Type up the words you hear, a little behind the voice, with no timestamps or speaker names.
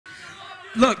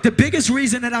Look, the biggest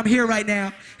reason that I'm here right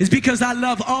now is because I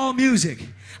love all music.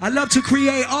 I love to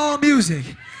create all music.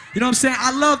 You know what I'm saying?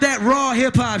 I love that raw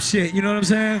hip-hop shit, you know what I'm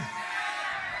saying?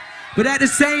 But at the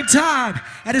same time,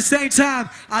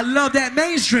 I love that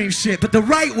mainstream shit, but the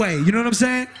right way, you know what I'm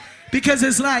saying? Because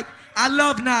it's like, I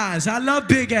love Nas, I love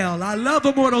Big L, I love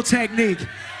Immortal Technique,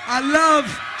 I love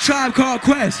Tribe Called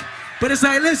Quest. But it's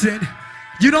like, listen,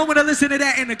 you don't want to listen to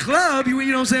that in the club, you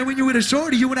know what I'm saying? When you with a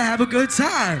shorty, you want to have a good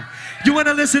time. You want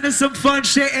to listen to some fun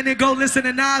shit and then go listen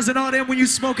to Nas and all that when you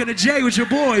smoking a J with your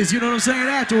boys, you know what I'm saying,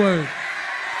 afterward.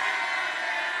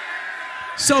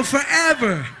 So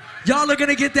forever, y'all are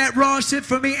gonna get that raw shit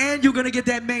from me and you're gonna get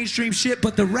that mainstream shit,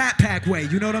 but the RattPack way,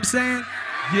 you know what I'm saying?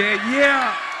 Yeah,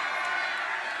 yeah.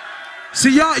 So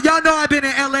y'all know I've been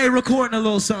in LA recording a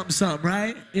little something,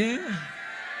 right? Yeah?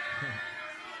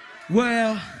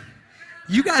 Well,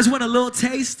 you guys want a little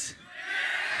taste?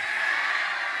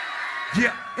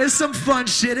 Yeah, it's some fun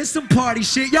shit, it's some party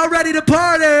shit. Y'all ready to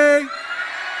party?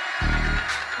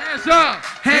 Hands up!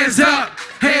 Hands up!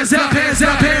 Hands up, hands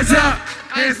up, hands up!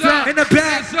 Hands up! In the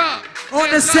back! Hands up! On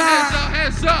the side!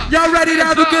 Hands up! Y'all ready to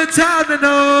have a good time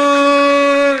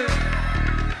tonight?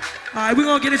 Alright, we're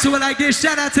gonna get into it like this.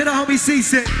 Shout out to the homie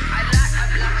C-Sit.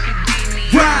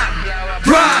 Rock!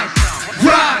 Rock!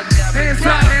 Rock! Hands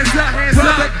up! Hands up! Hands up!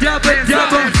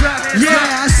 Rubba-dubba-dubba!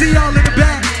 Yeah, I see y'all in the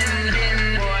back.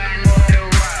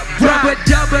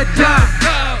 Rubba-dubba-dub!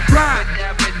 Rock!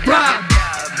 Rock!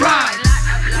 Rock!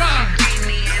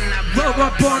 Roll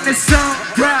up on this song,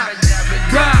 rock,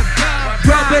 rock,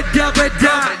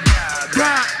 rubba-dubba-dub,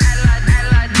 rock,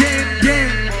 ding,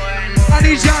 ding. I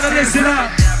need y'all to listen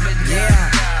up. Yeah.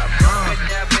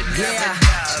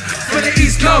 From the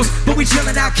East Coast, but we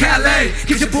chillin' out Calais.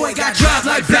 Cause your boy got drive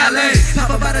like ballet.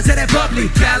 Pop up out of that bubbly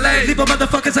Calais. Leave a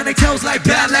motherfuckers on their toes like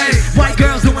ballet. White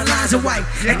girls doing lines of white,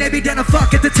 and they be down to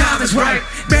fuck if the time is right.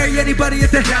 Marry anybody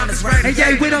if the time is right. And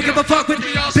yeah, we don't give a fuck with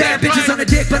bad bitches on the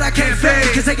dick, but I can't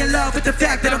fade. Cause they in love with the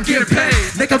fact that I'm getting paid.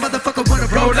 Make a motherfucker wanna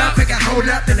roll up, make a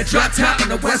hold up in the drop top on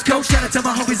the West Coast. Shout out to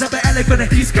my homies up in LA from the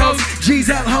East Coast.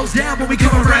 G's up, hoes down when we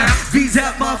come around. V's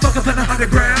up, motherfucker from the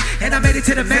underground. And I made it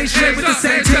to the mainstream with the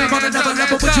same team. On another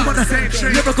level, but you wanna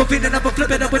lyrical feeling up and flip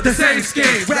it up with the same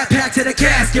scheme. RattPack to the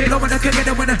casket, blowing up cooking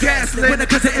when the gas lit. When the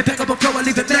cause of impeccable flow, I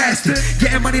leave it lasting.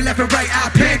 Getting money left and right,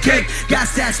 I pancake. Got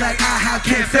stats like I how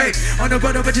can't fake. On the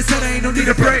road over just so there ain't no need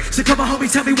a break. So come on, homie,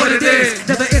 tell me what it is.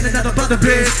 Never in another brother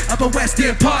biz. Up a West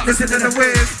End Park, listening to the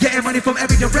whiz. Getting money from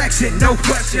every direction, no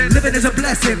question. Living is a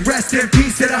blessing. Rest in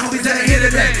peace to the homies that ain't here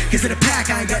today. Cause in the pack,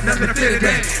 I ain't got nothing to fit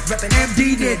today. Reppin'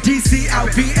 MD near DC,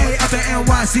 out VA, up in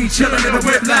NYC, chillin' in the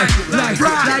whip life. Like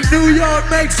New York,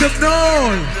 make some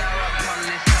noise.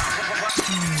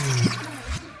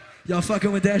 Y'all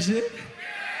fucking with that shit?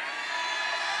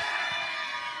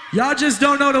 Y'all just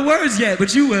don't know the words yet,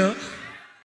 but you will.